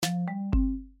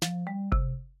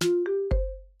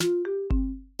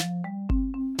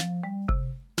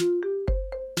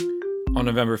On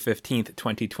November 15th,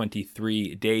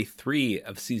 2023, day 3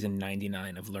 of season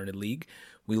 99 of Learned League,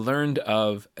 we learned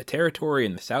of a territory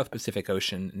in the South Pacific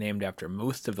Ocean named after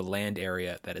most of the land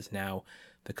area that is now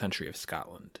the country of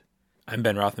Scotland. I'm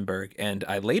Ben Rothenberg, and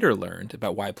I later learned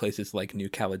about why places like New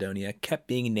Caledonia kept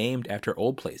being named after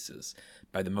old places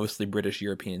by the mostly British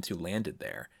Europeans who landed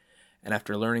there. And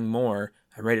after learning more,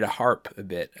 I'm ready to harp a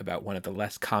bit about one of the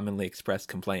less commonly expressed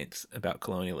complaints about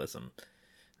colonialism: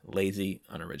 lazy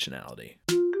unoriginality.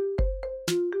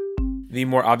 The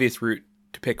more obvious route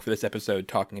to pick for this episode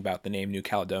talking about the name New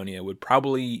Caledonia would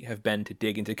probably have been to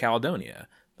dig into Caledonia,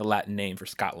 the Latin name for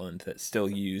Scotland that's still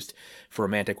used for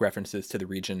romantic references to the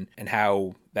region, and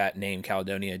how that name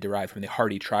Caledonia derived from the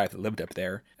hardy tribe that lived up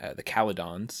there, the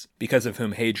Caledons, because of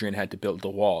whom Hadrian had to build a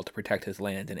wall to protect his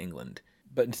land in England.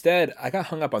 But instead, I got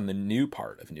hung up on the new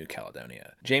part of New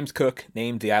Caledonia. James Cook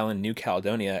named the island New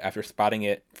Caledonia after spotting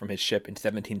it from his ship in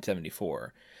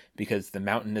 1774, because the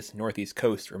mountainous northeast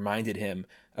coast reminded him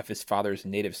of his father's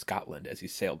native Scotland as he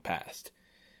sailed past.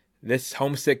 This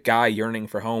homesick guy yearning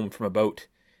for home from a boat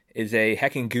is a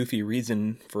heckin' goofy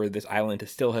reason for this island to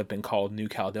still have been called New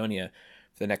Caledonia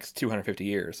for the next 250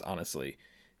 years, honestly.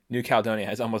 New Caledonia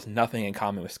has almost nothing in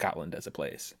common with Scotland as a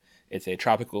place. It's a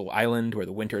tropical island where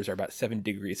the winters are about 7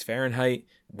 degrees Fahrenheit,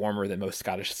 warmer than most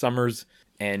Scottish summers,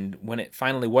 and when it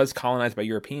finally was colonized by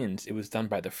Europeans, it was done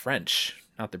by the French,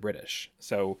 not the British.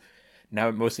 So now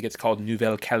it mostly gets called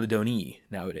Nouvelle-Calédonie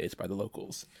nowadays by the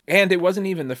locals. And it wasn't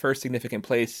even the first significant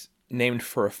place named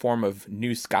for a form of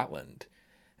New Scotland.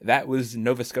 That was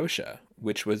Nova Scotia,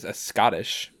 which was a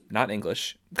Scottish, not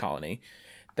English, colony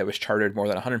that was chartered more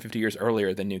than 150 years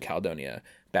earlier than New Caledonia,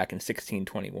 back in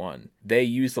 1621. They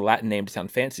used the Latin name to sound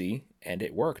fancy, and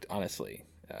it worked, honestly.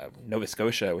 Nova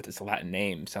Scotia, with its Latin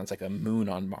name, sounds like a moon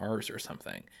on Mars or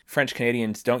something. French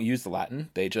Canadians don't use the Latin.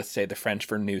 They just say the French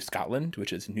for New Scotland,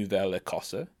 which is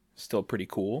Nouvelle-Écosse. Still pretty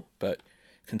cool, but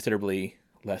considerably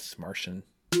less Martian.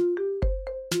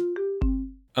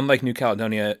 Unlike New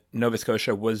Caledonia, Nova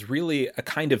Scotia was really a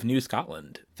kind of New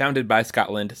Scotland, founded by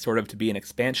Scotland sort of to be an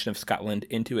expansion of Scotland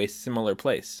into a similar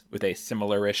place, with a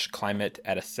similar-ish climate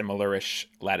at a similar-ish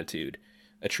latitude,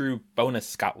 a true bonus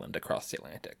Scotland across the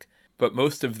Atlantic. But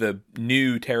most of the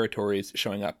new territories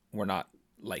showing up were not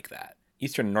like that.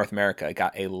 Eastern North America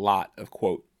got a lot of,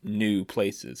 quote, new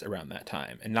places around that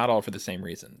time, and not all for the same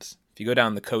reasons. If you go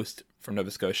down the coast from Nova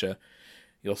Scotia,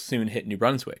 you'll soon hit New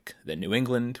Brunswick, then New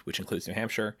England, which includes New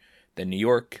Hampshire, then New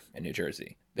York, and New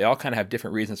Jersey. They all kind of have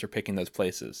different reasons for picking those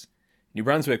places. New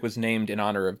Brunswick was named in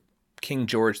honor of King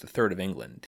George III of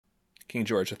England. King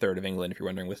George III of England, if you're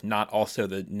wondering, was not also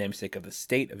the namesake of the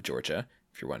state of Georgia,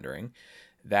 if you're wondering.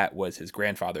 That was his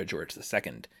grandfather, George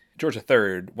II. George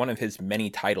III, one of his many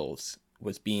titles,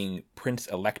 was being Prince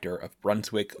Elector of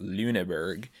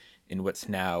Brunswick-Lüneburg in what's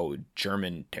now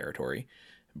German territory.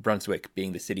 Brunswick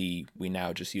being the city we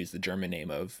now just use the German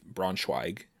name of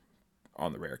Braunschweig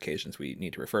on the rare occasions we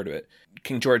need to refer to it.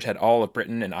 King George had all of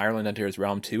Britain and Ireland under his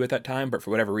realm too at that time, but for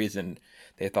whatever reason,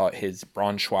 they thought his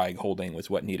Braunschweig holding was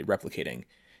what needed replicating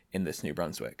in this New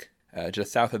Brunswick.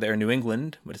 Just south of there, New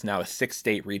England, what is now a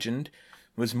 6-state region,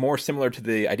 was more similar to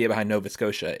the idea behind Nova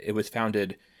Scotia. It was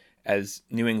founded as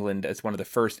New England as one of the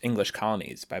first English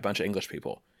colonies by a bunch of English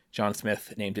people. John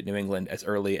Smith named it New England as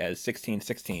early as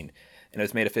 1616, and it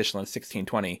was made official in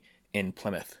 1620 in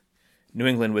Plymouth. New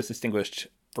England was distinguished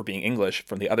for being English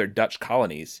from the other Dutch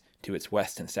colonies to its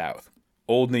west and south.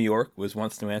 Old New York was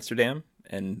once New Amsterdam,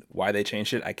 and why they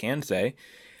changed it, I can say.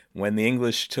 When the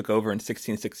English took over in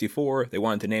 1664, they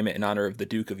wanted to name it in honor of the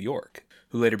Duke of York,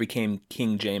 who later became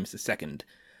King James II.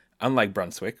 Unlike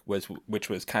Brunswick, which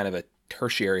was kind of a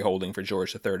tertiary holding for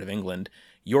George III of England,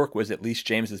 York was at least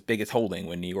James's biggest holding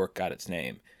when New York got its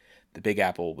name. The Big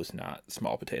Apple was not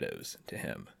small potatoes to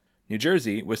him. New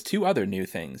Jersey was 2 other new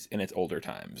things in its older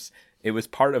times. It was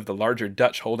part of the larger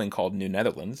Dutch holding called New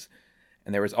Netherlands,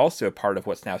 and there was also a part of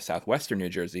what's now southwestern New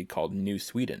Jersey called New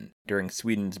Sweden, during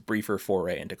Sweden's briefer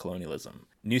foray into colonialism.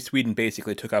 New Sweden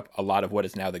basically took up a lot of what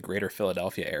is now the greater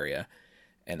Philadelphia area,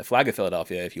 and the flag of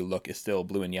Philadelphia, if you look, is still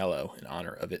blue and yellow in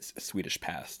honor of its Swedish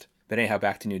past. But anyhow,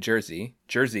 back to New Jersey.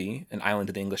 Jersey, an island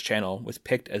of the English Channel, was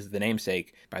picked as the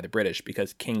namesake by the British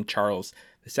because King Charles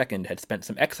II had spent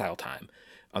some exile time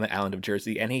on the island of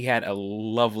Jersey, and he had a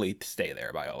lovely stay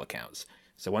there by all accounts.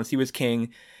 So once he was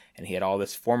king, and he had all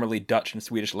this formerly Dutch and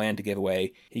Swedish land to give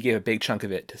away, he gave a big chunk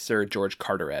of it to Sir George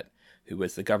Carteret, who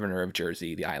was the governor of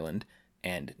Jersey, the island,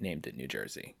 and named it New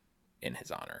Jersey in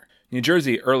his honor. New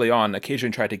Jersey, early on,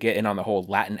 occasionally tried to get in on the whole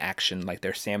Latin action like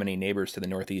their salmony neighbors to the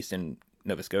northeast and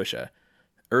Nova Scotia.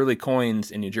 Early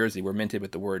coins in New Jersey were minted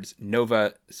with the words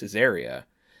Nova Caesarea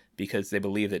because they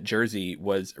believe that Jersey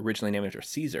was originally named after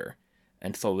Caesar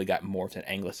and slowly got morphed and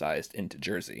anglicized into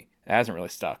Jersey. It hasn't really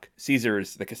stuck.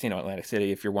 Caesars, the casino in Atlantic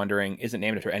City, if you're wondering, isn't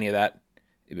named after any of that.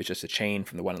 It was just a chain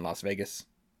from the one in Las Vegas.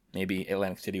 Maybe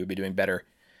Atlantic City would be doing better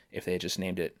if they had just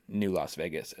named it New Las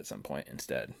Vegas at some point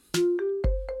instead.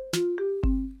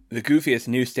 The goofiest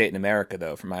new state in America,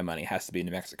 though, for my money, has to be New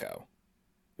Mexico.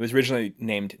 It was originally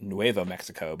named Nuevo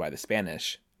Mexico by the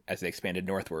Spanish as they expanded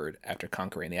northward after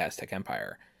conquering the Aztec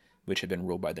Empire, which had been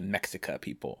ruled by the Mexica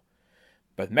people.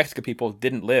 But the Mexica people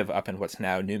didn't live up in what's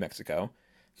now New Mexico,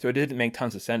 so it didn't make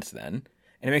tons of sense then,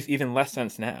 and it makes even less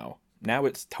sense now. Now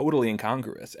it's totally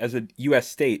incongruous. As a U.S.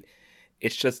 state,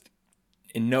 it's just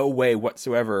in no way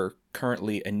whatsoever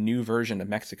currently a new version of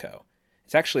Mexico.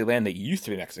 It's actually land that used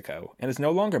to be Mexico and is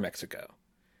no longer Mexico.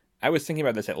 I was thinking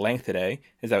about this at length today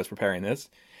as I was preparing this,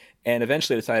 and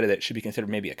eventually decided that it should be considered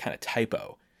maybe a kind of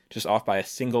typo, just off by a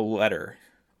single letter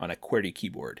on a QWERTY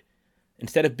keyboard.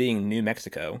 Instead of being New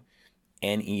Mexico,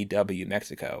 N-E-W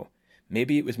Mexico,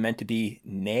 maybe it was meant to be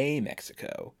Ney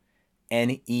Mexico,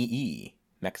 N-E-E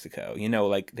Mexico. You know,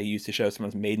 like they used to show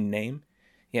someone's maiden name?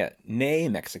 Yeah, Ney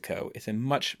Mexico is a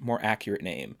much more accurate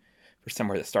name for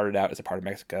somewhere that started out as a part of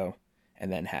Mexico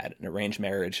and then had an arranged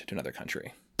marriage to another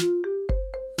country.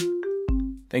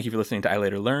 Thank you for listening to I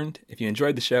Later Learned. If you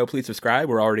enjoyed the show, please subscribe.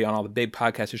 We're already on all the big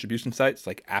podcast distribution sites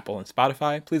like Apple and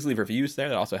Spotify. Please leave reviews there.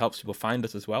 That also helps people find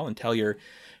us as well, and tell your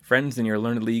friends in your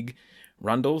Learned League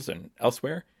rundles and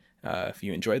elsewhere if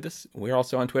you enjoyed this. We're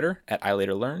also on Twitter at I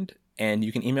Later Learned, and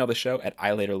you can email the show at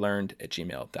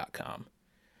ilaterlearned@gmail.com.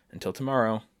 Until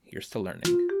tomorrow, here's to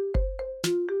learning.